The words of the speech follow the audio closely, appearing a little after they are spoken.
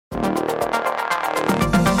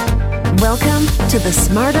Welcome to the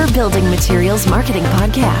Smarter Building Materials Marketing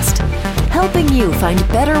Podcast, helping you find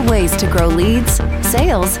better ways to grow leads,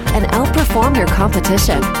 sales, and outperform your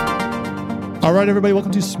competition. All right, everybody,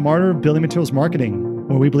 welcome to Smarter Building Materials Marketing,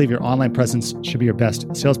 where we believe your online presence should be your best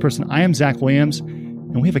salesperson. I am Zach Williams,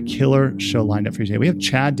 and we have a killer show lined up for you today. We have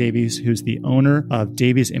Chad Davies, who's the owner of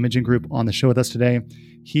Davies Imaging Group, on the show with us today.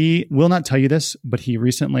 He will not tell you this, but he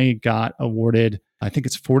recently got awarded, I think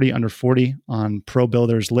it's 40 under 40 on Pro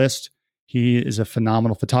Builder's list. He is a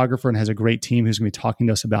phenomenal photographer and has a great team who's going to be talking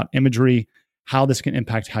to us about imagery, how this can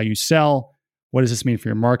impact how you sell. What does this mean for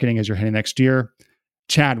your marketing as you're heading next year?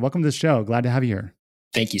 Chad, welcome to the show. Glad to have you here.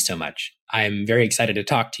 Thank you so much. I'm very excited to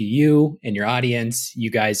talk to you and your audience. You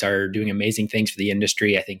guys are doing amazing things for the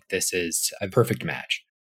industry. I think this is a perfect match.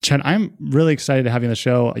 Chad, I'm really excited to have you on the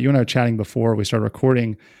show. You and I were chatting before we started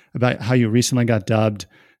recording about how you recently got dubbed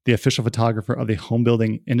the official photographer of the home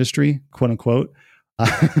building industry, quote unquote.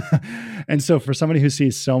 And so for somebody who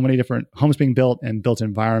sees so many different homes being built and built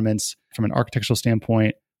environments from an architectural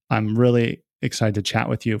standpoint, I'm really excited to chat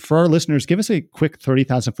with you. For our listeners, give us a quick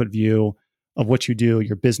 30,000 foot view of what you do,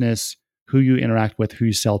 your business, who you interact with, who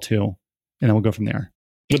you sell to, and then we'll go from there.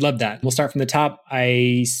 Would love that. We'll start from the top.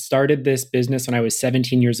 I started this business when I was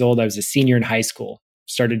 17 years old. I was a senior in high school,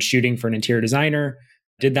 started shooting for an interior designer,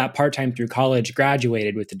 did that part-time through college,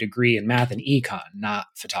 graduated with a degree in math and econ, not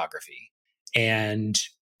photography, and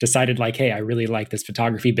decided hey, I really like this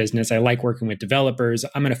photography business. I like working with developers.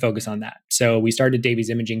 I'm going to focus on that. So we started Davies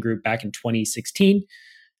Imaging Group back in 2016.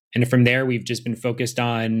 And from there, we've just been focused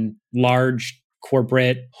on large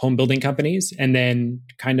corporate home building companies. And then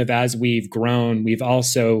kind of as we've grown, we've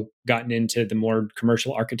also gotten into the more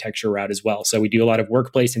commercial architecture route as well. So we do a lot of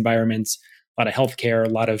workplace environments, a lot of healthcare, a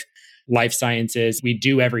lot of life sciences. We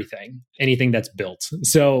do everything, anything that's built.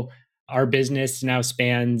 So our business now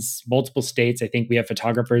spans multiple states. I think we have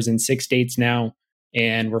photographers in 6 states now,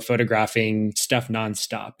 and we're photographing stuff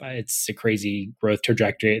nonstop. It's a crazy growth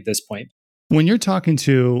trajectory at this point. When you're talking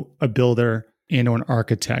to a builder and or an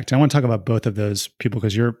architect, I want to talk about both of those people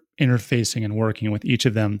because you're interfacing and working with each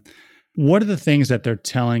of them. What are the things that they're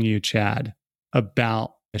telling you, Chad,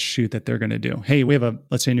 about a shoot that they're going to do? Hey, we have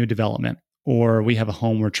let's say, a new development, or we have a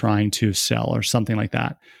home we're trying to sell or something like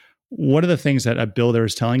that. What are the things that a builder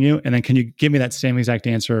is telling you? And then can you give me that same exact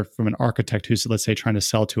answer from an architect who's, let's say, trying to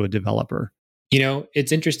sell to a developer? You know,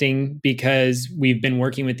 it's interesting because we've been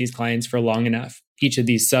working with these clients for long enough, each of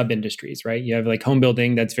these sub-industries, right? You have home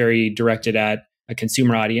building that's very directed at a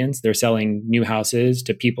consumer audience. They're selling new houses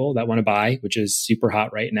to people that want to buy, which is super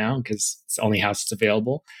hot right now because it's the only house that's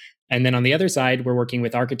available. And then on the other side, we're working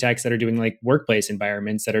with architects that are doing workplace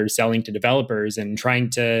environments that are selling to developers and trying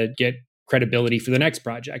to get credibility for the next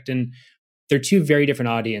project. And they're two very different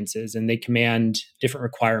audiences and they command different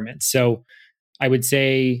requirements. So I would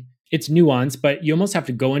say it's nuanced, but you almost have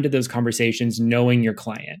to go into those conversations knowing your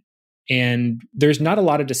client. And there's not a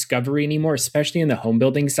lot of discovery anymore, especially in the home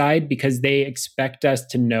building side, because they expect us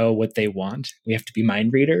to know what they want. We have to be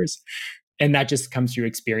mind readers. And that just comes through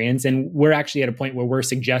experience. And we're actually at a point where we're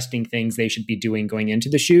suggesting things they should be doing going into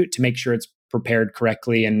the shoot to make sure it's prepared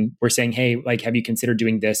correctly. And we're saying, hey, have you considered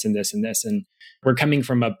doing this and this and this? And we're coming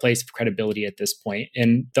from a place of credibility at this point.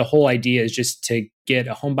 And the whole idea is just to get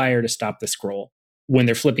a home buyer to stop the scroll. When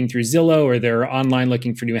they're flipping through Zillow or they're online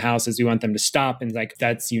looking for new houses, we want them to stop and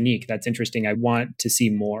that's unique. That's interesting. I want to see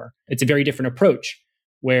more. It's a very different approach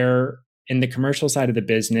where in the commercial side of the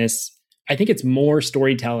business, I think it's more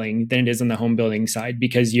storytelling than it is on the home building side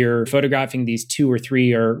because you're photographing these 2 or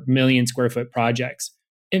 3 or million square foot projects.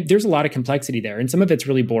 And there's a lot of complexity there. And some of it's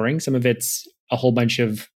really boring. Some of it's a whole bunch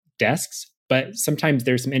of desks. But sometimes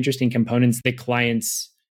there's some interesting components the client's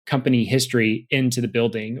company history into the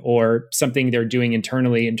building or something they're doing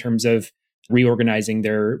internally in terms of reorganizing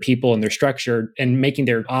their people and their structure and making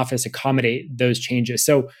their office accommodate those changes.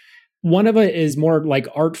 So one of it is more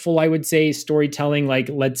artful, I would say, storytelling,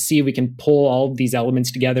 let's see if we can pull all of these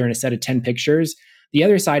elements together in a set of 10 pictures. The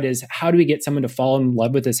other side is how do we get someone to fall in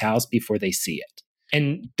love with this house before they see it?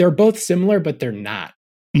 And they're both similar, but they're not.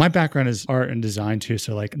 My background is art and design too.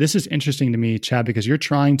 So this is interesting to me, Chad, because you're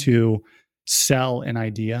trying to sell an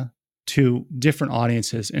idea to different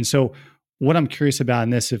audiences. And so what I'm curious about in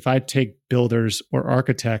this, if I take builders or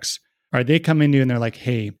architects, are they coming to you and they're like,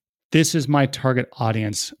 hey, this is my target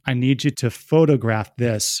audience. I need you to photograph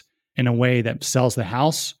this in a way that sells the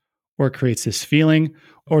house or creates this feeling?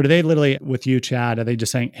 Or do they literally, with you, Chad, are they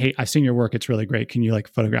just saying, hey, I've seen your work. It's really great. Can you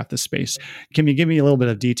photograph this space? Can you give me a little bit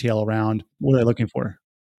of detail around what they're looking for?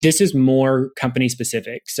 This is more company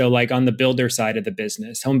specific. So on the builder side of the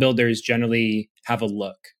business, home builders generally have a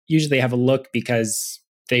look. Usually they have a look because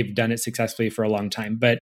they've done it successfully for a long time.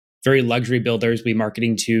 But very luxury builders. We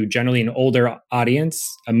marketing to generally an older audience,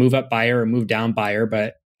 a move up buyer or move down buyer,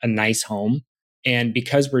 but a nice home. And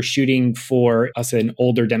because we're shooting for us an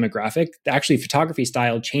older demographic, actually photography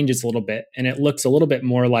style changes a little bit and it looks a little bit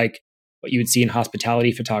more like what you would see in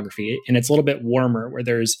hospitality photography. And it's a little bit warmer where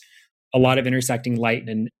there's a lot of intersecting light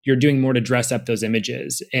and you're doing more to dress up those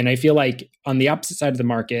images. And I feel like on the opposite side of the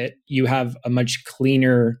market, you have a much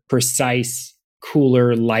cleaner, precise,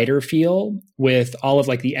 cooler, lighter feel with all of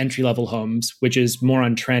like the entry-level homes, which is more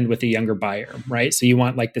on trend with the younger buyer, right? So you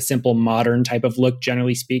want like the simple modern type of look,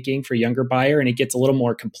 generally speaking, for a younger buyer, and it gets a little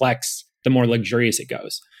more complex the more luxurious it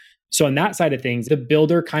goes. So on that side of things, the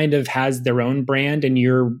builder kind of has their own brand and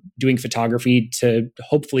you're doing photography to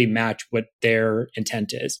hopefully match what their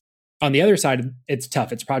intent is. On the other side, it's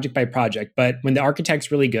tough. It's project by project. But when the architect's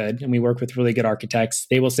really good, and we work with really good architects,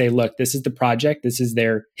 they will say, look, this is the project. This is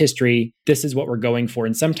their history. This is what we're going for.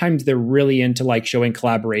 And sometimes they're really into like showing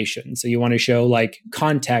collaboration. So you want to show like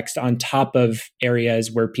context on top of areas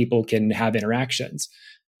where people can have interactions.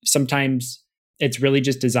 Sometimes it's really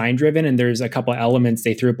just design driven. And there's a couple of elements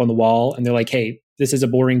they threw up on the wall. And they're like, hey, this is a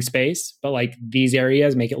boring space, but like these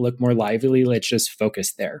areas make it look more lively. Let's just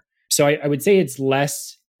focus there. So I would say it's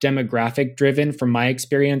less demographic driven from my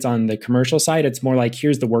experience on the commercial side. It's more like,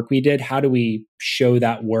 here's the work we did. How do we show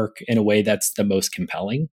that work in a way that's the most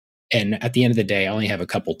compelling? And at the end of the day, I only have a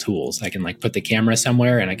couple tools. I can like put the camera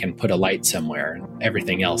somewhere and I can put a light somewhere. And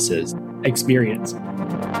everything else is experience.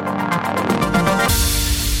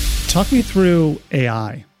 Talk me through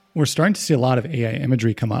AI. We're starting to see a lot of AI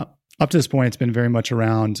imagery come up. Up to this point, it's been very much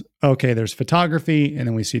around, okay, there's photography, and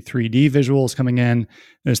then we see 3D visuals coming in.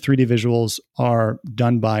 Those 3D visuals are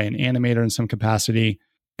done by an animator in some capacity,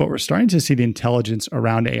 but we're starting to see the intelligence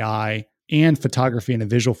around AI and photography in a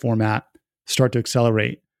visual format start to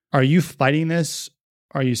accelerate. Are you fighting this?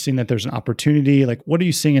 Are you seeing that there's an opportunity? Like, what are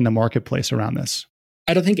you seeing in the marketplace around this?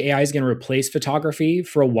 I don't think AI is going to replace photography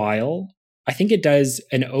for a while. I think it does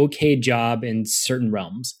an okay job in certain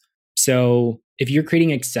realms. So if you're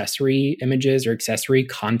creating accessory images or accessory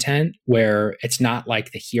content where it's not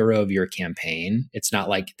like the hero of your campaign, it's not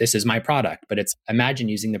like this is my product, but it's imagine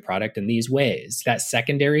using the product in these ways. That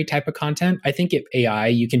secondary type of content, I think if AI,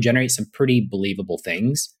 you can generate some pretty believable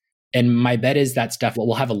things. And my bet is that stuff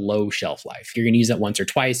will have a low shelf life. You're going to use it once or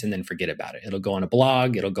twice and then forget about it. It'll go on a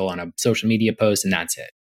blog, it'll go on a social media post, and that's it.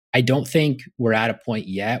 I don't think we're at a point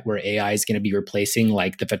yet where AI is going to be replacing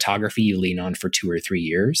like the photography you lean on for 2 or 3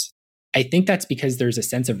 years. I think that's because there's a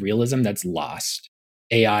sense of realism that's lost.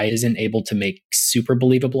 AI isn't able to make super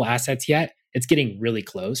believable assets yet. It's getting really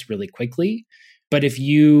close, really quickly. But if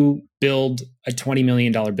you build a $20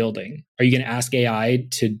 million building, are you going to ask AI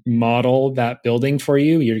to model that building for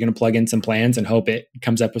you? You're going to plug in some plans and hope it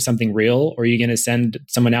comes up with something real? Or are you going to send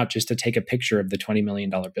someone out just to take a picture of the $20 million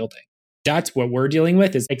building? That's what we're dealing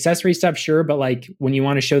with is accessory stuff, sure. But like when you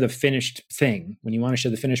want to show the finished thing, when you want to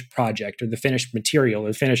show the finished project or the finished material or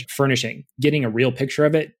the finished furnishing, getting a real picture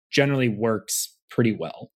of it generally works pretty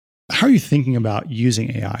well. How are you thinking about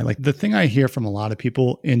using AI? Like the thing I hear from a lot of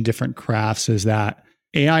people in different crafts is that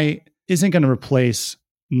AI isn't going to replace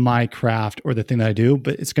my craft or the thing that I do,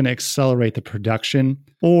 but it's going to accelerate the production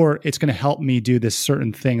or it's going to help me do this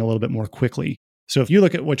certain thing a little bit more quickly. So if you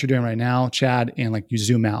look at what you're doing right now, Chad, and like you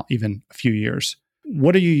zoom out even a few years,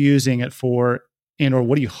 what are you using it for and or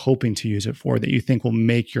what are you hoping to use it for that you think will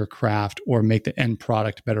make your craft or make the end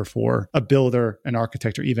product better for a builder, an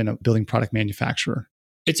architect, or even a building product manufacturer?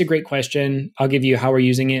 It's a great question. I'll give you how we're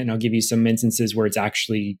using it and I'll give you some instances where it's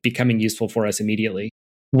actually becoming useful for us immediately.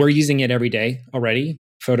 We're using it every day already.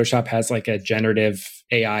 Photoshop has like a generative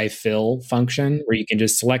AI fill function where you can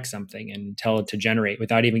just select something and tell it to generate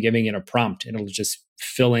without even giving it a prompt. It'll just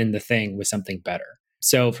fill in the thing with something better.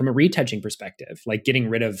 So from a retouching perspective, like getting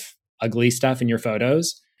rid of ugly stuff in your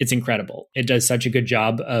photos, it's incredible. It does such a good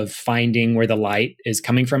job of finding where the light is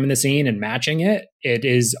coming from in the scene and matching it. It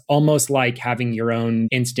is almost like having your own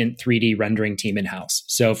instant 3D rendering team in-house.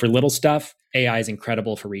 So for little stuff, AI is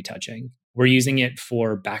incredible for retouching. We're using it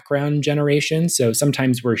for background generation. So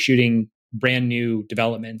sometimes we're shooting brand new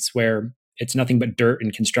developments where it's nothing but dirt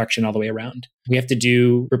and construction all the way around. We have to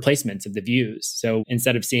do replacements of the views. So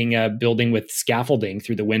instead of seeing a building with scaffolding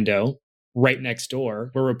through the window right next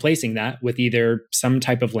door, we're replacing that with either some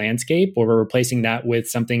type of landscape or we're replacing that with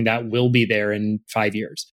something that will be there in 5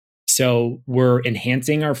 years. So we're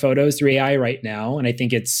enhancing our photos through AI right now. And I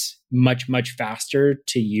think it's much, much faster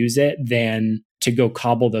to use it than to go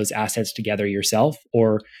cobble those assets together yourself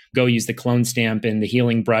or go use the clone stamp and the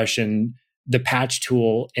healing brush and the patch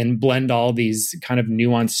tool and blend all these kind of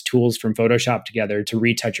nuanced tools from Photoshop together to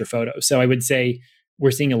retouch your photo. So I would say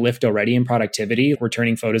we're seeing a lift already in productivity. We're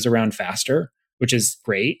turning photos around faster, which is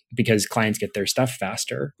great because clients get their stuff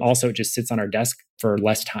faster. Also, it just sits on our desk for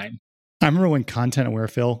less time. I remember when Content Aware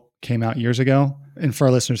Fill came out years ago. And for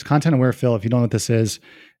our listeners, Content Aware Fill, if you don't know what this is,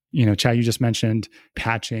 Chad, you just mentioned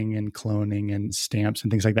patching and cloning and stamps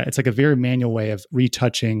and things like that. It's like a very manual way of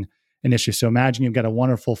retouching an issue. So imagine you've got a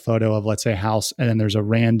wonderful photo of, let's say, a house, and then there's a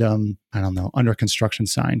random, under construction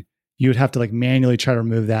sign. You would have to manually try to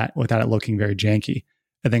remove that without it looking very janky.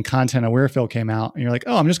 And then Content Aware Fill came out, and you're like,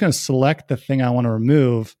 oh, I'm just going to select the thing I want to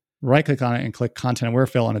remove, right click on it and click Content Aware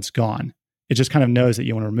Fill, and it's gone. It just kind of knows that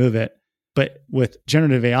you want to remove it. But with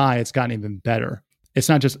generative AI, it's gotten even better. It's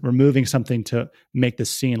not just removing something to make the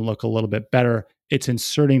scene look a little bit better. It's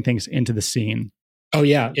inserting things into the scene. Oh,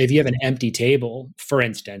 yeah. If you have an empty table, for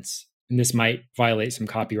instance, and this might violate some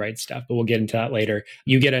copyright stuff, but we'll get into that later.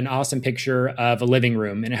 You get an awesome picture of a living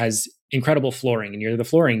room and it has incredible flooring and you're the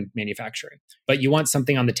flooring manufacturer, but you want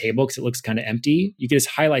something on the table because it looks kind of empty. You can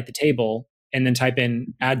just highlight the table and then type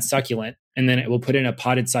in add succulent, and then it will put in a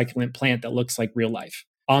potted succulent plant that looks like real life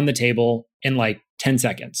on the table in 10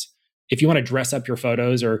 seconds. If you want to dress up your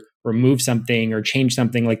photos or remove something or change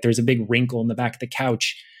something, like there's a big wrinkle in the back of the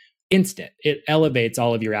couch, instant. It elevates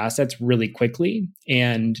all of your assets really quickly.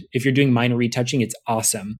 And if you're doing minor retouching, it's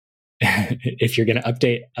awesome. If you're going to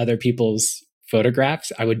update other people's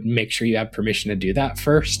photographs, I would make sure you have permission to do that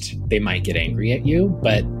first. They might get angry at you,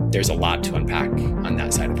 but there's a lot to unpack on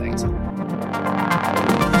that side of things.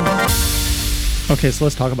 Okay, so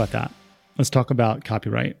let's talk about that. Let's talk about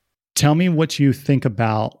copyright. Tell me what you think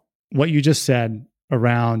about what you just said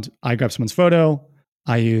around, I grab someone's photo,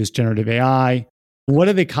 I use generative AI. What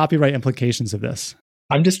are the copyright implications of this?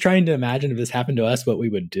 I'm just trying to imagine if this happened to us, what we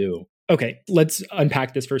would do. Okay, let's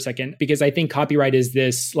unpack this for a second, because I think copyright is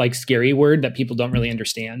this scary word that people don't really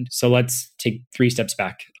understand. So let's take 3 steps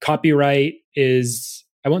back. Copyright is,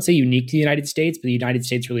 I won't say unique to the United States, but the United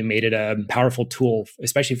States really made it a powerful tool,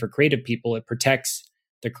 especially for creative people. It protects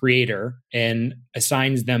the creator and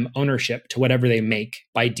assigns them ownership to whatever they make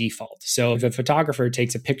by default. So if a photographer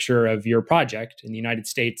takes a picture of your project in the United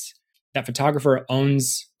States, that photographer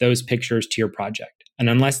owns those pictures to your project. And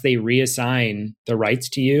unless they reassign the rights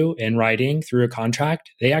to you in writing through a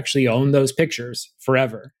contract, they actually own those pictures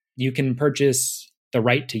forever. You can purchase the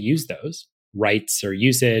right to use those rights or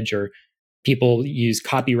usage, or people use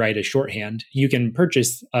copyright as shorthand. You can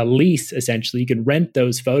purchase a lease, essentially. You can rent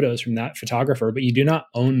those photos from that photographer, but you do not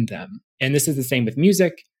own them. And this is the same with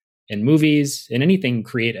music and movies and anything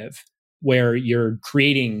creative, where you're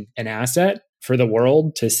creating an asset for the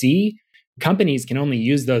world to see. Companies can only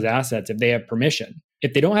use those assets if they have permission.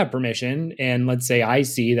 If they don't have permission, and let's say I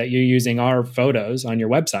see that you're using our photos on your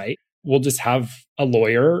website, we'll just have a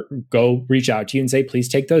lawyer go reach out to you and say, please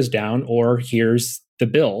take those down, or here's the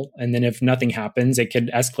bill. And then if nothing happens, it could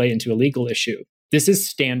escalate into a legal issue. This is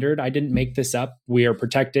standard. I didn't make this up. We are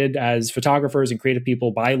protected as photographers and creative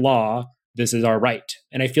people by law. This is our right.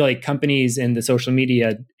 And I feel like companies in the social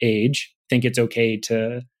media age think it's okay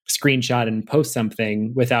to screenshot and post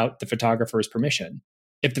something without the photographer's permission.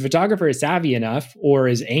 If the photographer is savvy enough or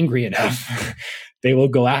is angry enough, they will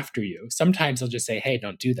go after you. Sometimes they'll just say, hey,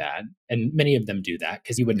 don't do that. And many of them do that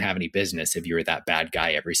because you wouldn't have any business if you were that bad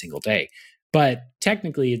guy every single day. But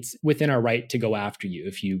technically, it's within our right to go after you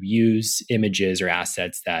if you use images or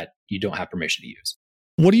assets that you don't have permission to use.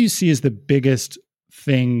 What do you see as the biggest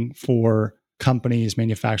thing for companies,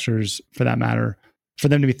 manufacturers, for that matter, for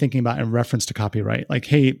them to be thinking about in reference to copyright?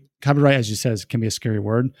 Hey, copyright, as you said, can be a scary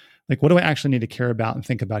word. What do I actually need to care about and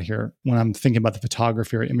think about here when I'm thinking about the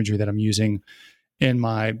photography or imagery that I'm using in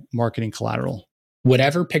my marketing collateral?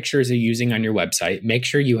 Whatever pictures you're using on your website, make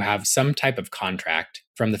sure you have some type of contract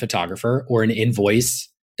from the photographer or an invoice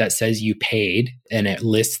that says you paid, and it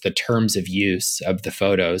lists the terms of use of the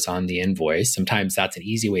photos on the invoice. Sometimes that's an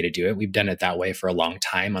easy way to do it. We've done it that way for a long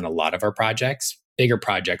time on a lot of our projects. Bigger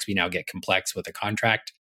projects, we now get complex with a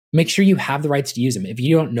contract. Make sure you have the rights to use them. If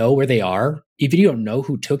you don't know where they are, if you don't know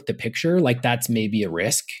who took the picture, that's maybe a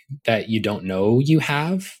risk that you don't know you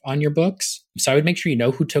have on your books. So I would make sure you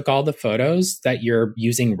know who took all the photos that you're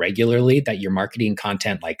using regularly, that your marketing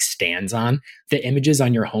content stands on. The images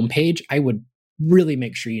on your homepage, I would really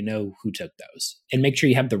make sure you know who took those and make sure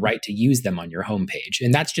you have the right to use them on your homepage.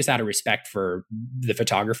 And that's just out of respect for the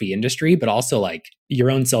photography industry, but also your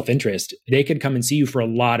own self-interest. They could come and sue you for a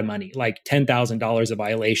lot of money, $10,000 a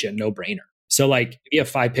violation, no brainer. So if you have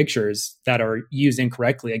 5 pictures that are used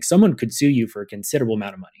incorrectly, someone could sue you for a considerable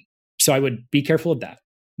amount of money. So I would be careful of that.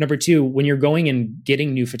 Number 2, when you're going and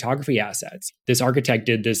getting new photography assets, this architect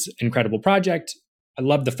did this incredible project. I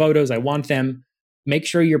love the photos. I want them. Make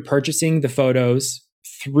sure you're purchasing the photos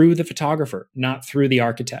through the photographer, not through the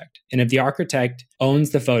architect. And if the architect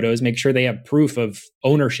owns the photos, make sure they have proof of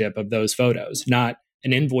ownership of those photos, not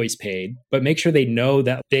an invoice paid, but make sure they know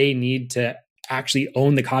that they need to actually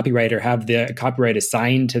own the copyright or have the copyright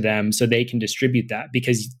assigned to them so they can distribute that,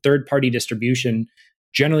 because third-party distribution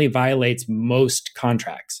generally violates most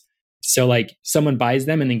contracts. So like someone buys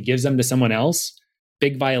them and then gives them to someone else,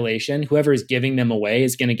 big violation. Whoever is giving them away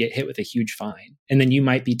is going to get hit with a huge fine. And then you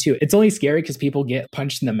might be too. It's only scary because people get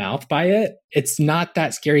punched in the mouth by it. It's not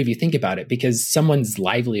that scary if you think about it, because someone's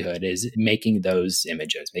livelihood is making those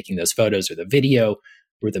images, making those photos or the video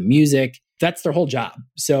or the music. That's their whole job.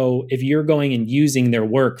 So if you're going and using their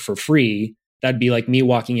work for free, that'd be like me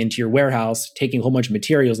walking into your warehouse, taking a whole bunch of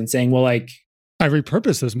materials and saying, well, like, I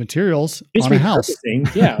repurpose those materials on a house.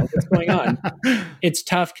 Yeah, what's going on? It's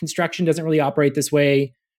tough. Construction doesn't really operate this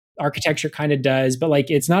way. Architecture kind of does, but like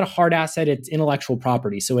it's not a hard asset, it's intellectual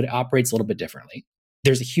property. So it operates a little bit differently.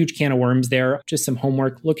 There's a huge can of worms there. Just some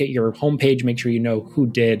homework. Look at your homepage, make sure you know who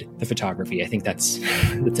did the photography. I think that's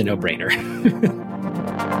a no-brainer.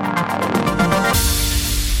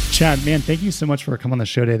 Chad, man, thank you so much for coming on the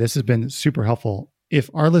show today. This has been super helpful. If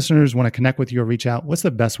our listeners want to connect with you or reach out, what's the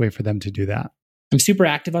best way for them to do that? I'm super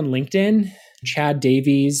active on LinkedIn. Chad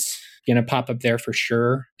Davies, going to pop up there for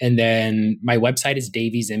sure. And then my website is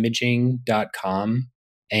daviesimaging.com.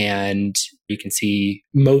 And you can see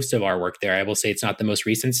most of our work there. I will say it's not the most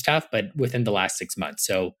recent stuff, but within the last 6 months.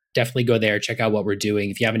 So definitely go there, check out what we're doing.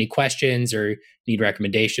 If you have any questions or need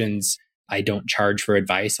recommendations, I don't charge for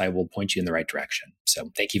advice. I will point you in the right direction. So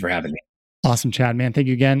thank you for having me. Awesome, Chad, man. Thank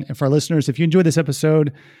you again. And for our listeners, if you enjoyed this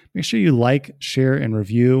episode, make sure you like, share, and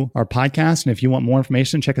review our podcast. And if you want more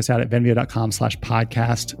information, check us out at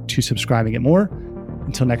venveo.com/podcast to subscribe and get more.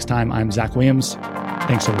 Until next time, I'm Zach Williams.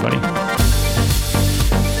 Thanks, everybody.